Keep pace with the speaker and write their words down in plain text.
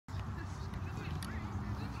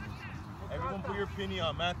Don't put your penny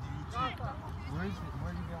on Matthew. You too. Where'd you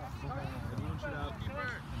go? Everyone should have.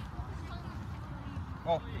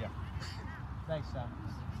 Oh, yeah. Thanks, Sam.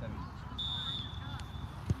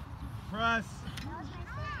 Press.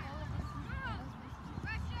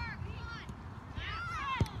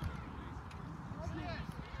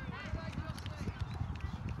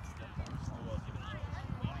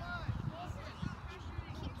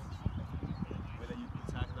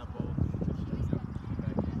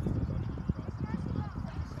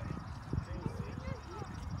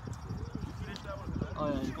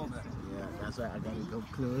 Yeah, that's why I gotta go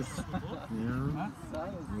close. Yeah.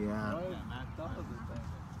 Yeah. There we go.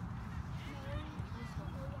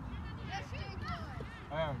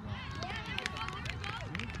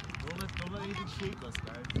 Don't let anything shake us,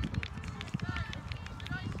 guys.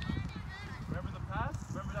 Remember the pass?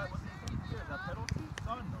 Remember that wasn't that penalty? It's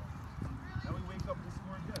on though. Now we wake up and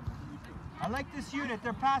score again. What can we do? I like this unit.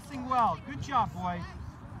 They're passing well. Good job, boys.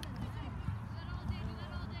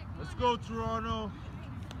 Let's go, Toronto.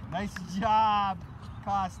 Nice job,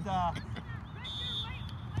 Costa.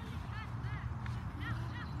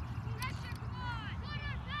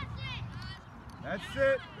 That's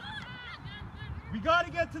it. We got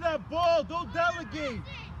to get to that ball. Don't delegate.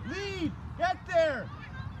 Lead. Get there.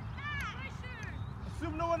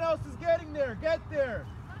 Assume no one else is getting there. Get there.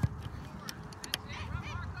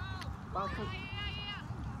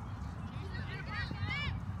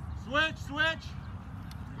 Switch. Switch.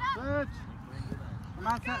 Come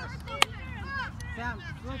on, Sam. Sam,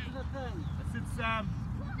 switch to the thing. That's it, Sam.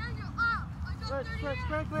 Switch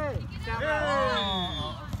quickly. Sam. Hey.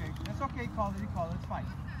 Oh, okay. That's okay. Call it. It's fine.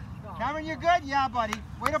 Cameron, you're good? Yeah, buddy.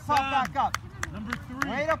 Way to pop back up. Number 3.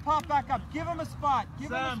 Way to pop back up. Give him a spot. Give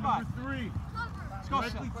him a spot. Number 3. Let's go,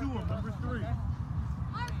 Directly Sam. to him. Number 3.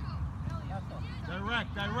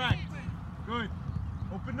 Direct. Good.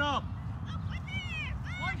 Open up.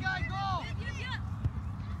 One guy, go.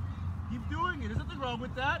 Keep doing it. There's nothing wrong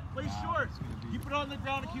with that. Play short. Keep it on the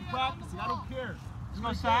ground and keep practicing. I don't care. Let's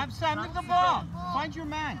go, Sam. Sam, look the ball. Find your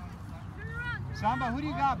man. Samba, who do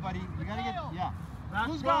you got, buddy? We gotta get. Yeah.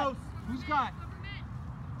 Who's got?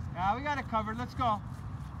 Yeah, we got it covered. Let's go.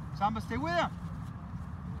 Samba, stay with him.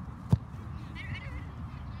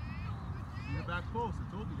 In the back post. I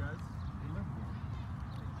told you guys.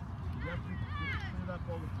 You have to clear that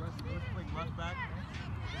ball with press. Let's play left back,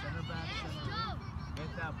 center back, center.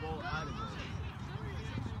 Get that ball out of there.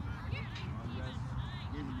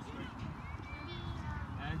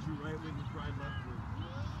 Andrew right wing, McBride left wing.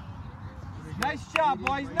 Nice job,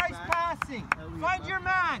 boys. Nice passing. Find your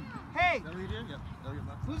man. Hey,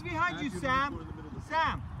 who's behind you, Sam?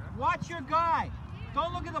 Sam, watch your guy.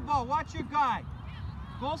 Don't look at the ball. Watch your guy.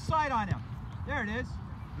 Goal side on him. There it is.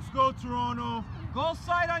 Let's go, Toronto. Goal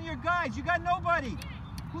side on your guys. You got nobody.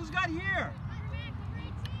 Who's got here?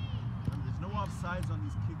 There's no offsides on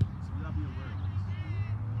these kickers, so we gotta be aware of this.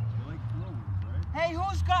 They're like throwers, right? Hey,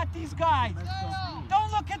 who's got these guys?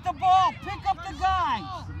 Don't look at the ball. Pick up the guys.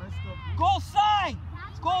 Goal side.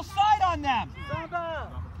 Goal side on them.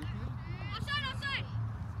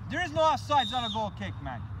 There is no offside. It's not a goal kick,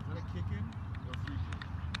 man. Is that a kick in or a free kick?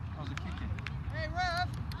 That was a kick in. Hey, ref.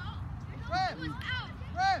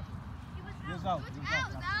 He was out.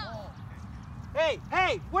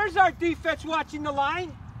 Hey, where's our defense watching the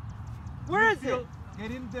line? Where is it?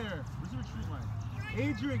 Get in there. Where's the retreat line?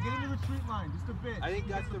 Adrian, get in the retreat line. Just a bit. I think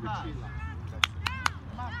that's the retreat line.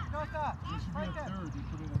 Come on, go stop. There should be a third. You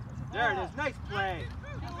put it as a There it is. Nice play.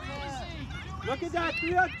 Look at that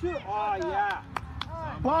 3-on-2. Oh, yeah.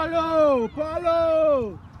 Paulo!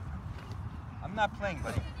 I'm not playing,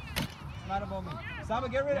 buddy. It's not about me. Saba,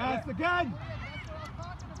 get rid of Yes, it. again.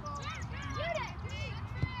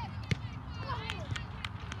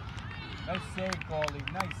 Nice save,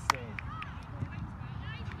 goalie. Nice save.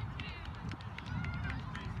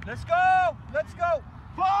 Let's go. Let's go.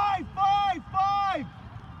 5.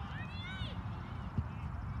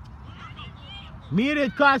 Meet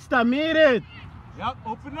it, Costa, meet it! Yep,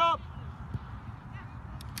 open up.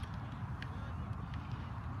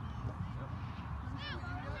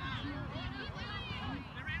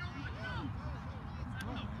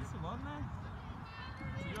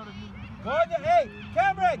 Go to, hey,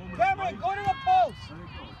 Cameron, go to the post.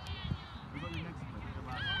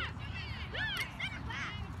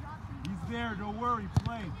 He's there, don't worry,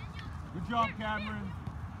 play. Good job, Cameron.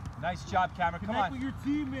 Nice job, Cameron. Come Connect on. with your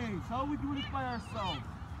teammates. How are we doing this by ourselves?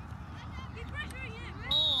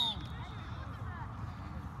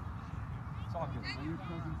 It's all good.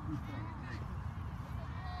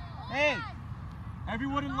 Hey,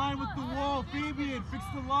 everyone in line with the wall. Fabian, fix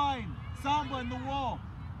the line. Samba in the wall.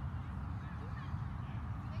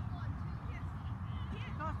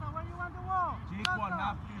 Jake on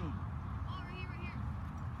half field.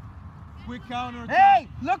 Quick counter attack. Hey,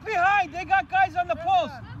 look behind. They got guys on the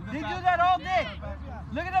post. They do that all day.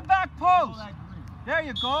 Look at the back post. There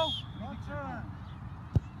you go.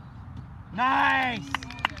 Nice.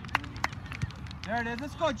 There it is.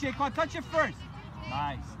 Let's go, Jake. Touch it first.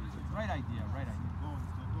 Nice. Right idea. Right idea. Still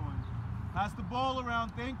going. Pass the ball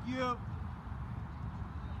around. Thank you.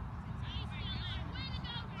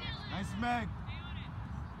 Nice, Meg.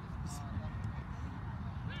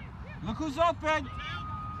 Look who's open.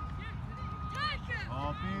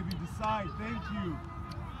 Oh, baby, decide. Thank you.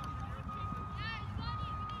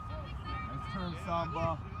 Nice turn,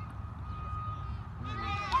 Samba.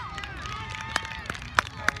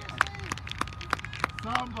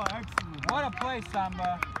 Samba, excellent. What a play,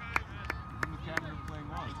 Samba. The camera playing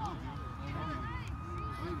well, too.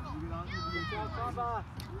 Samba.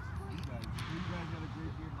 You guys had a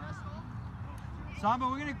great game last night. Samba,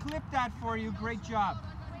 we're going to clip that for you. Great job.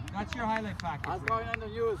 That's your highlight package. What's going on the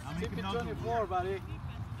news? CP24, buddy.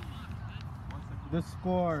 The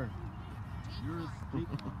score. Yours.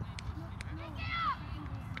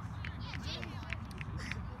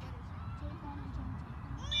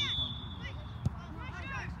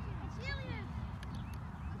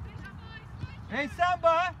 Hey,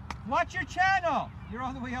 Samba, watch your channel. You're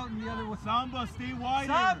all the way out in the other way. Samba, stay wider.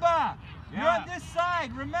 Samba, you're Yeah. on this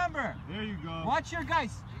side. Remember. There you go. Watch your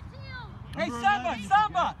guys. Hey, Number Samba, 11,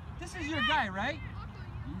 Samba. This is your guy, right?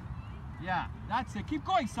 Yeah, that's it. Keep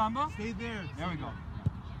going, Samba. Stay there. There we go.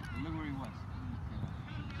 Look where he was.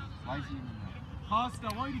 Why is he in there? Costa,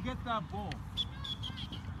 I want you to get that ball.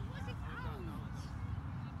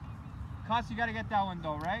 Costa, you got to get that one,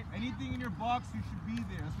 though, right? Anything in your box, you should be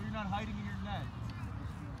there. So you're not hiding in your net.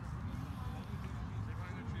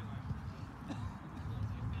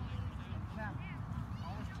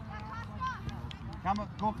 Come on,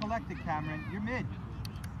 go collect it, Cameron. You're mid.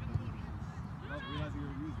 Oh, realize you're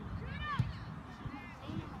gonna use it.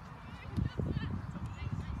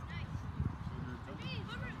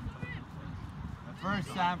 First,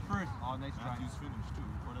 Sam, first. Oh, nice try. Matthew's finished too.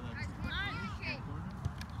 Part of that corner.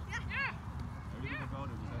 Everything about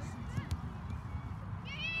it was SCC.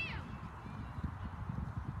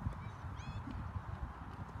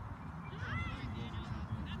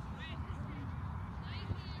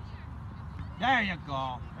 There you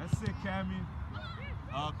go. That's it, Cammy.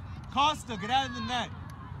 Costa, get out of the net.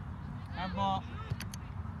 Handball.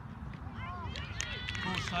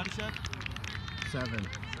 Cool, shot check. 7. This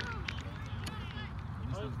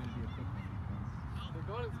one's gonna be a quick one. The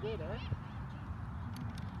goal is good, eh?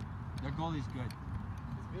 Their goalie's good.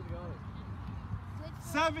 It's good goal.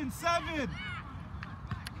 7-7. And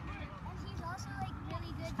he's also like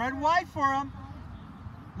really good. Spread wide for him.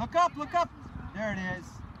 Look up, look up. There it is.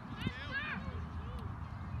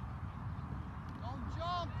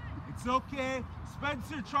 It's okay.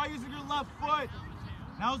 Spencer, try using your left foot.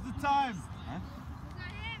 Now's the time. Huh?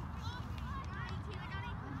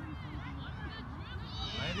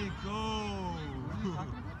 Let it go. You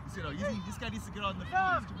see, no, this guy needs to get on the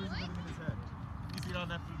field. He's too busy moving in his head. He needs to get on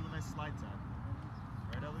that field and do a nice slide tap.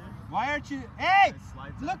 Right, Elliot? Why aren't you? Hey, Nice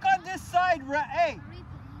slide tap. look on this side. Hey,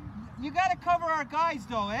 you got to cover our guys,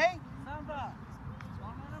 though, eh? Samba.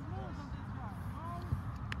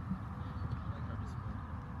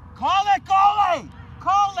 Call it, goalie!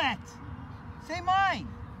 Call it! Say mine.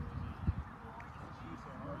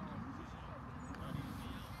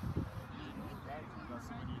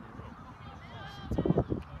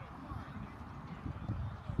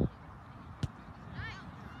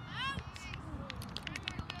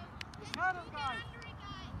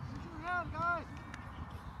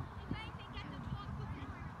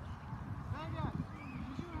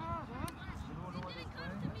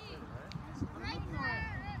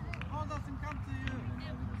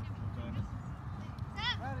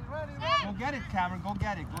 Go get it, Cameron. Go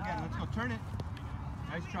get it. Go get it. Let's go. Turn it.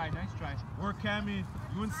 Nice try. Nice try. Work, Cammy.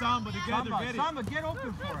 You and Samba together. Samba, Get it. Samba, get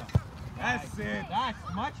open for us. That's it.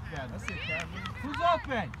 That's much better. That's it, Cammy. Who's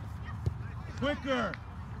open? Quicker.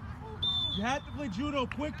 You have to play judo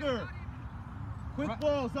quicker. Quick Right.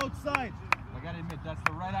 balls outside. I gotta admit, that's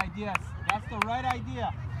the right idea. That's the right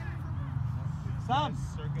idea. Sam.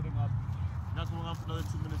 Circuiting up. Not going on for another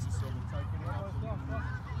 2 minutes or so. We'll try getting up for 1 minute.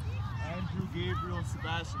 Andrew, Gabriel, and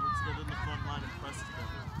Sebastian work together in the front line and press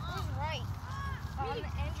together. Who's right?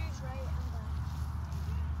 Andrew's right.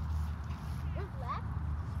 Who's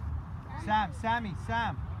left?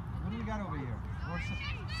 Sam. What do we got over here?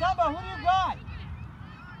 Samba, who do you got?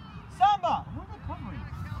 Samba, who are they covering?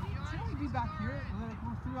 Should we be back here?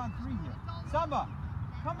 We're 3-on-3 here. Samba,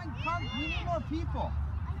 come. We need more people.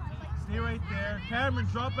 Stay right there. Cameron,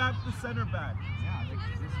 drop back to the center back. Yeah, this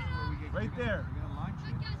is where we get right there. We're gonna launch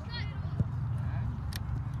it.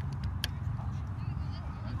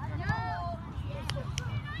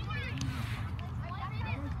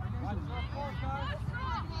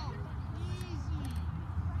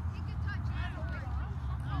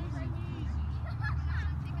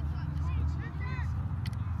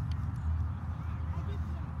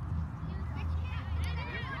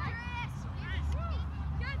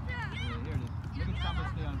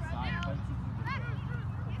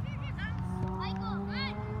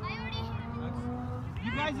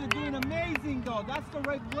 You guys are doing amazing though. That's the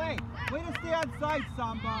right play. Way to stay on side,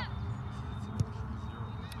 Samba.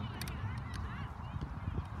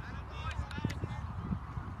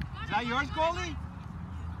 Is that yours, goalie?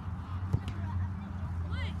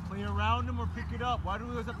 Play around him or pick it up. Why do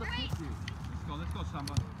we always have to pick you? Let's go,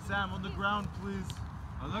 Samba. Sam, on the ground, please.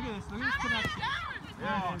 Oh, look at this connection.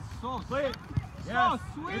 There it is. So Play it. So Yes.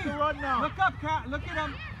 sweet. It's a run now. Look up, Kat. Look at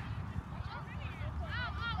him.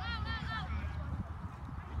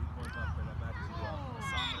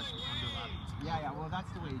 Yeah, well, that's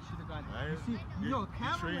the way. He should have got Right. You see,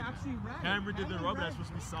 Cameron actually ran. Cameron did the Cameron rub. ran. That's supposed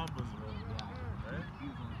to be Samba's rub. Right? He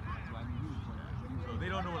was only 22. I mean, he was 22. So they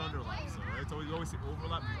don't know what underlap is. Right? It's always, we always say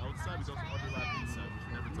overlap is outside, we also underlap inside, which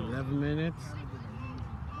we never tell them. 11 minutes.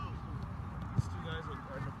 These two guys are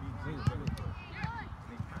end up being big.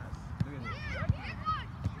 Make pass. Look at this.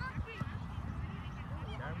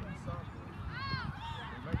 Cameron and Samba.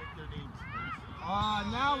 They might get their names. Oh,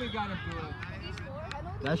 now we gotta do it.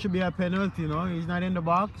 That should be a penalty, no? He's not in the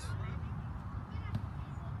box.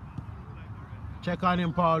 Check on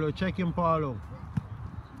him, Paulo. Check him, Paulo.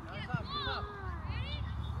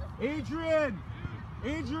 Adrian!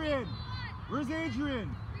 Adrian! Where's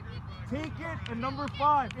Adrian? Take it and number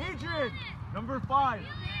 5. Adrian! Number 5.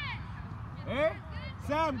 Hey?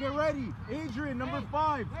 Sam, get ready. Adrian, number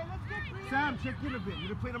 5. Sam, check in a bit. You're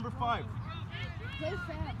gonna play number 5.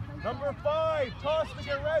 Number 5. Toss to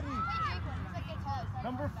get ready.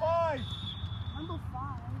 Number 5. Number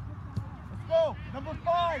 5. Let's go. Number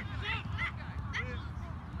 5.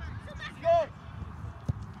 Let's go.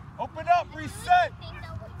 Open up. Reset.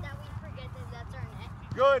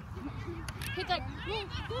 Good. He's like,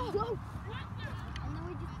 go, go. And then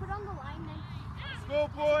we just put on the line. Let's go,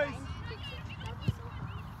 boys.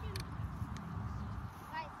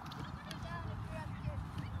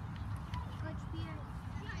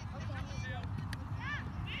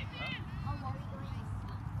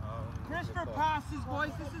 Christopher passes,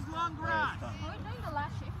 boys. This is long grass. We're doing the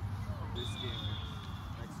last shift. This game.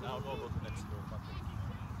 Next, I'll go about the next goal.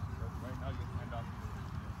 Right now, you can hand off.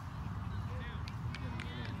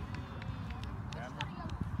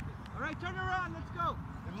 All right, turn around. Let's go.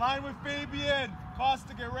 In line with Fabian.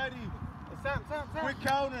 Costa, get ready. Sam. Quick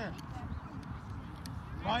counter.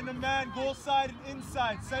 Find a man, goal side and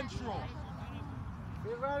inside, central.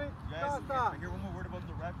 You ready? You guys, if I hear one more word about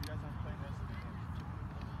the ref, you guys aren't playing the rest of the game.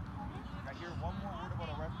 If I hear one more word about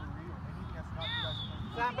a referee or anything that's not you guys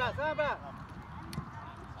playing. Samba.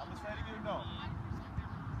 I'm just ready to know.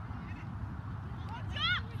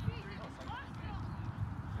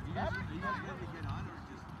 You guys ready to get on or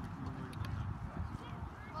just worried about that?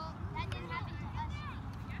 Well, that didn't happen to us.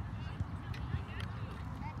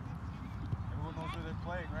 Everyone knows where they're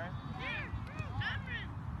playing, right?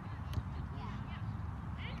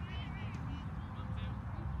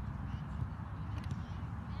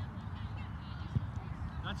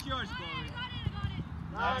 That's yours, goalie.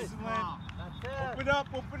 Nice.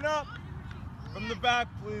 Open up. From the back,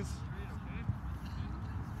 please.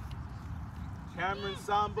 Cameron,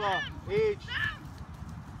 Samba, H.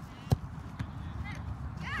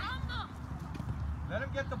 Let him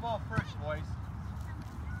get the ball first, boys.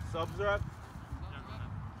 Subs are up.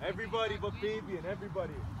 Everybody but Fabian,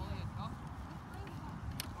 everybody.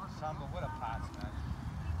 Samba, what a pass, man.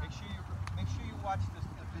 Make sure you watch the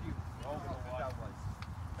video. Oh, How good that was.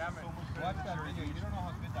 Cameron, So much better watch than that Jersey. video. You don't know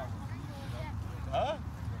how good that was. Huh?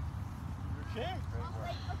 You okay?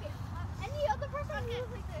 Like, okay. Any other person who was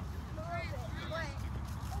like this? I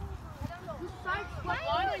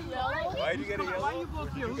don't know. Why did you get a yellow? Why you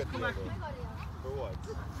both here? Who's collecting? For what?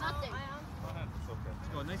 Nothing. It's okay. Let's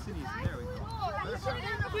go, nice and easy. There we go. He doesn't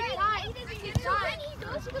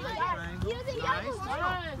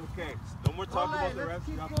It's okay. No more talking about the refs. Let's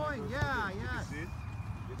keep going. Yeah, yes. See?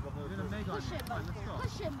 We're gonna make on it. Let's go.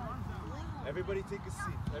 Push him. Everybody take a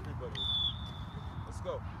seat. Everybody. Let's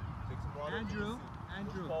go. Take some water. Andrew,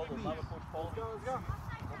 Paulo, please. have a coach Paulo. Let's go.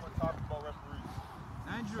 No more talking about referees.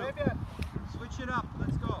 Andrew, switch it up.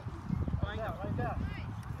 Let's go. Find him.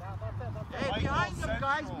 Hey, behind them,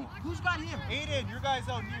 guys. Who's got him? Aiden, your guy's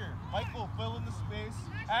out here. Michael, fill in the space.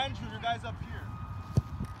 Andrew, your guy's up here.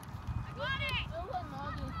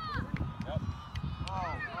 Yep.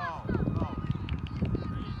 Oh.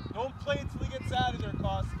 Don't play until he gets out of there,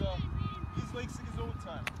 Costa. He's wasting his own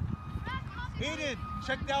time. Aiden,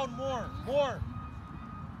 check down more.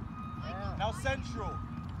 Yeah. Now central.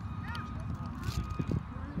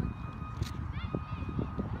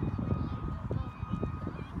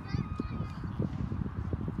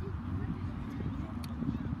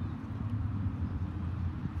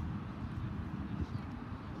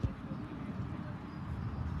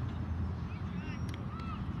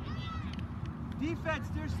 Defense,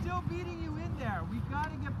 they're still beating you in there. We've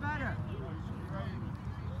got to get better.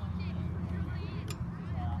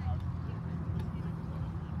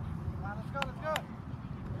 Let's go.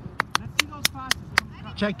 Let's see those passes.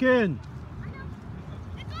 Check in.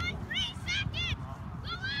 It's on 3 seconds.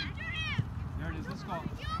 Go after him. There it is. Let's go.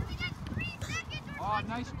 You only get 3 seconds. Oh,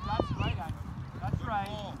 nice. That's right, Adam. That's right.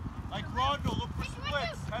 Oh, like Rondo, look for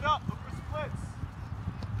splits. Head up, look for splits.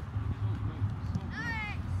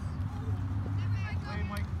 Play,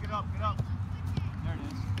 Mike, get up. There it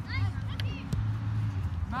is.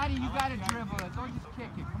 Maddie, you got to dribble it. Don't just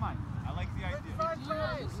kick it. Come on. I like the idea. Look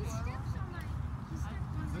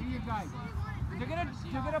at you guys.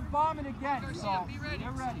 They're gonna bomb it again. So get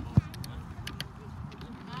ready.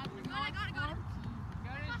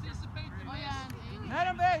 Got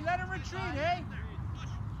it. Let him retreat, eh?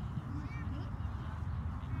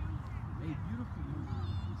 Hey, beautiful.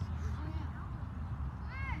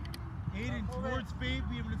 Aiden, towards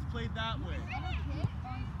Fabian when it's played that way.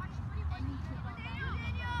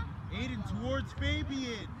 Aiden, towards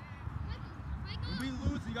Fabian. When we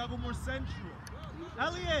lose, you gotta go more central.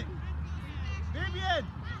 Elliot! Fabian!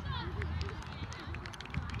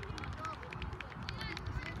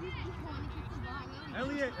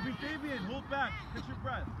 Fabian, hold back. Catch your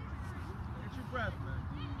breath. Man.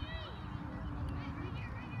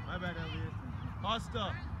 My bad, Elliot.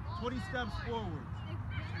 Costa, 20 steps forward.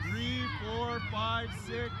 3, 4, 5,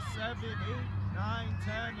 6, 7, 8, 9,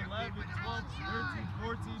 10, 11, 12, 13,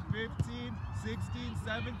 14, 15, 16,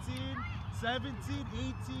 17,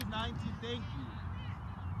 18, 19. Thank you.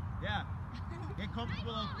 Yeah. Get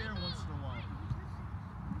comfortable out there once in a while.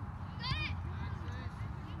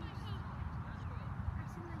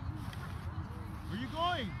 Where you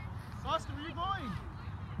going? Costa, where you going?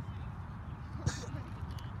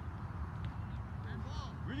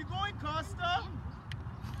 Where you going, Costa?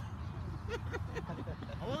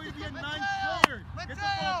 I want you to be a ninth player. Get the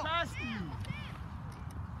ball past you.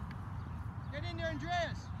 Get in there,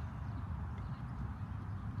 Andreas.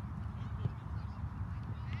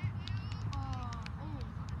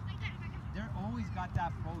 They're always got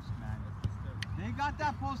that post, man. They got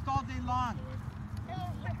that post all day long.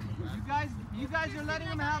 You guys are letting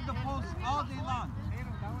them have the post all day long.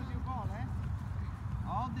 That was your ball, eh?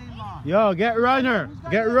 All day long. Yo, get runner.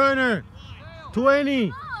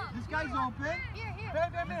 20. This guy's open. Here.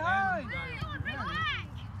 Baby behind.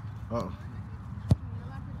 Oh.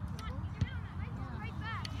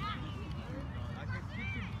 I can kick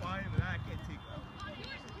him 5, but I can't take out.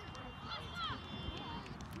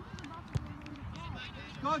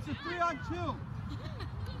 Go, it's a 3-on-2.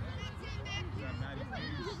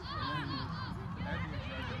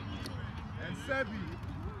 And Sebi.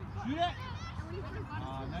 Shoot it.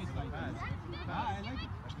 Nice like that. I like it.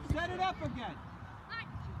 Set it up again.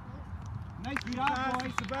 Nice Good job, pass,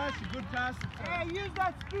 boys. Sebastian. Good pass. Hey, use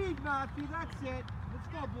that speed, Matthew. That's it. Let's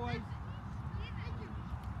go, boys.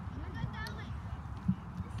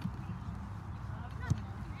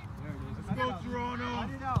 There it is. Let's go, Toronto. Cut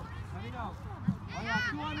it out. Oh,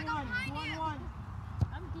 yeah, 2-on-1.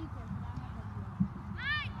 I'm deeper.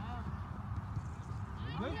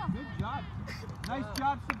 Good job. Nice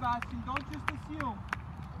job, Sebastian. Don't just assume.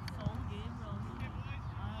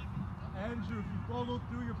 Andrew, if you follow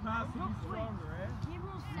through your pass, will be stronger, eh?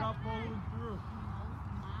 You're not following through.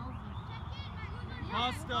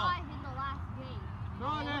 Costa. In the last game. Go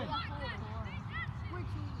on in.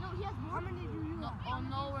 No, he has more. How many do you have? Oh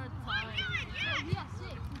no, we're tied. No, he has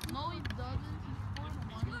 6. No, he doesn't. He scored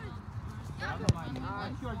 1. Never mind.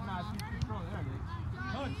 Nice yours, Matthew. Control. There it is.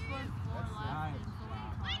 He scored 4 last Nice. game.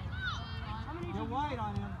 You're wide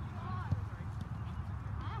on him.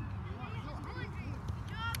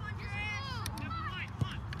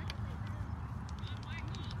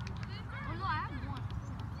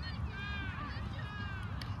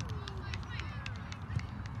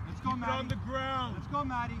 Let's go, Keep it Maddie. on the ground. Let's go,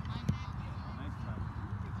 Maddie. Nice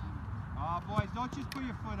try. Boys, don't just put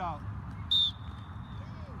your foot out.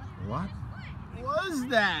 What? was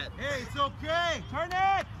that? Hey, it's okay. Turn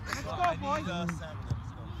it. Let's go, boys.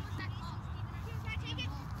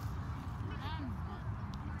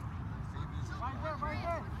 Right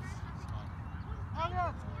there.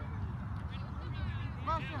 Elliot.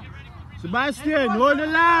 Sebastian, hold the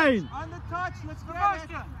line. On the touch, let's go. Sam,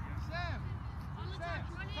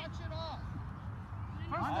 touch it off.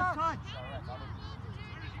 On the touch.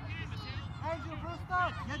 Andrew, first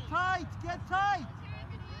touch. Get tight, get tight.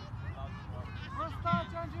 First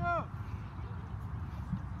touch, Andrew.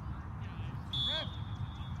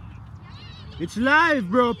 It's live,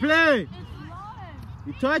 bro. Play. It's live.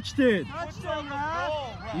 You touched it. Touch it, man.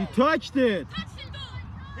 You touched it.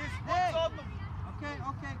 Hey. Okay,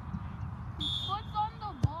 okay. Foot's on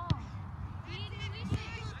the ball.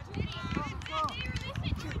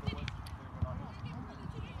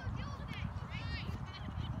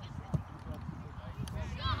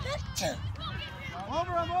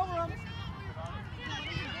 Over him.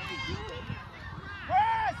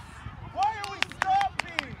 Press! Why are we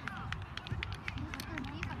stopping?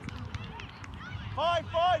 5.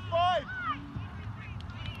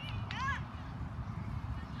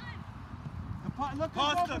 Look who's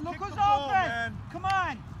Costa, open. Look kick who's the ball, open. man. Come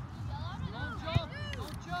on. Don't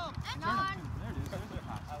jump. There it is.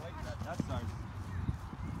 I like that. That's ours.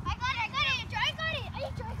 I got it. I got it.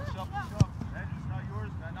 Push up. Andrew's not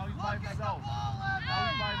yours, man. Now he's by himself. No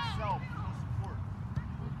support.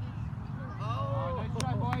 Nice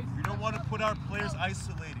try, boys. We don't want to put our players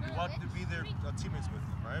isolated. We want them to be their teammates with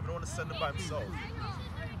them, right? We don't want to send them by themselves.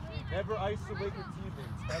 Never isolate your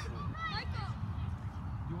teammates, ever.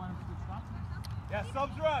 You want him to stop? Yeah,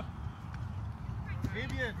 subs rep.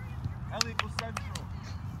 Fabian. Ellie, go central.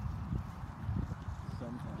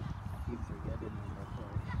 Sometimes I keep forgetting my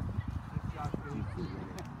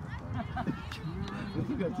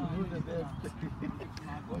You got to move the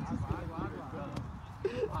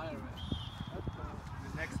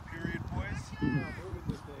The next period, boys.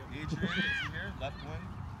 Adrian is here, left wing.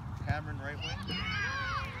 Cameron, right wing.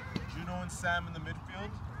 Juno and Sam in the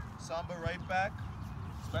midfield. Samba, right back.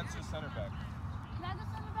 Spencer, center back. Can I go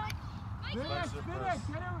center back? Spin it. Spencer Get first.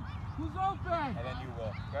 him. Who's open? And then you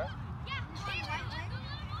will, okay?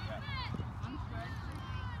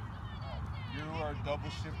 You are double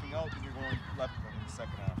shifting out, then you're going left wing in the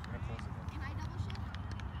second half. You're going to close it Can I double shift?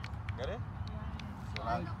 in. Get it? So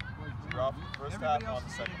now you're off the first half on the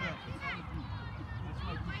second half.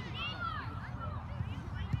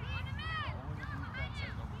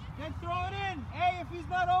 Then throw it in. Hey, if he's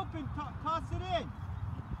not open, toss it in.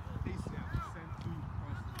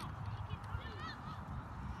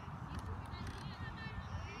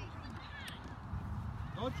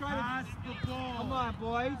 Don't try Pass to. the ball. Come on,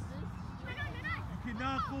 boys. You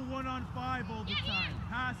cannot go 1-on-5 all the time.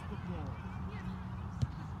 Pass the ball.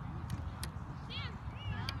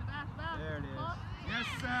 Back. There it is. Yes,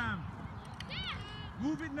 Sam.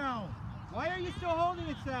 Move it now. Why are you still holding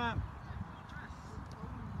it, Sam?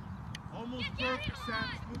 Almost perfect, Sam.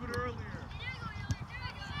 Just move it earlier.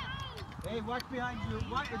 Hey, watch behind you.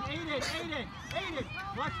 Aiden.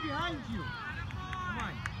 Watch behind you. Come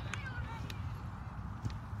on.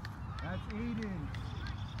 That's Aiden.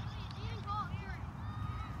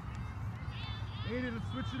 Aiden, let's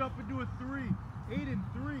switch it up and do a 3. Aiden,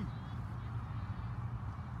 3.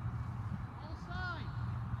 All side.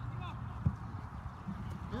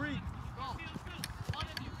 3. Go. One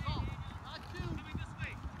of you, go. Not two. Coming this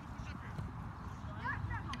way. Push up here.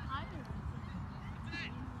 Higher.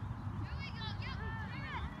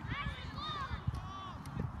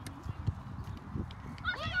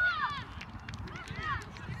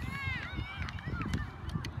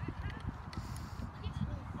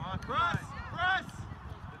 Press!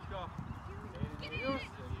 Let's go.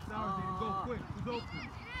 Aiden, go quick. Who's open?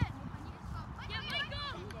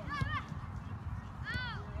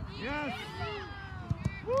 Yes!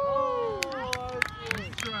 Woo!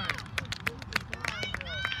 Nice try.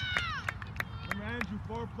 Remember, Andrew,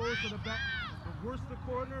 far post to the back. The worse the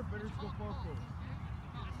corner, better to go far post.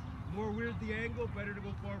 The more weird the angle, better to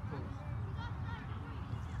go far post.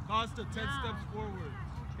 Costa, 10 steps forward.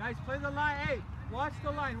 Guys, play the line. Hey, watch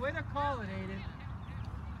the line. Way to call it, Aiden.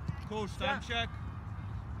 Coach, time check.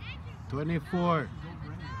 24.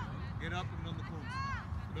 Get up and get on the cones.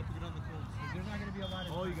 Get up and get on the cones. There's not going to be a lot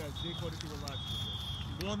of All you time. guys, take what if you relax.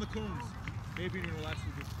 You go on the cones. Maybe you relax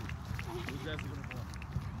with this too. Those guys are going to go.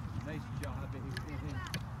 Nice job, Aiden.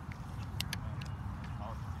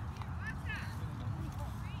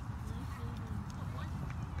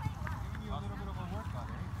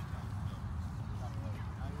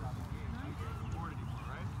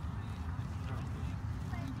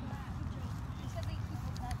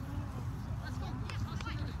 Let's go.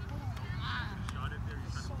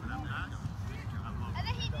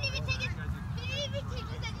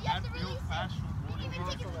 Didn't even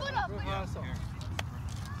take his foot off. Russell.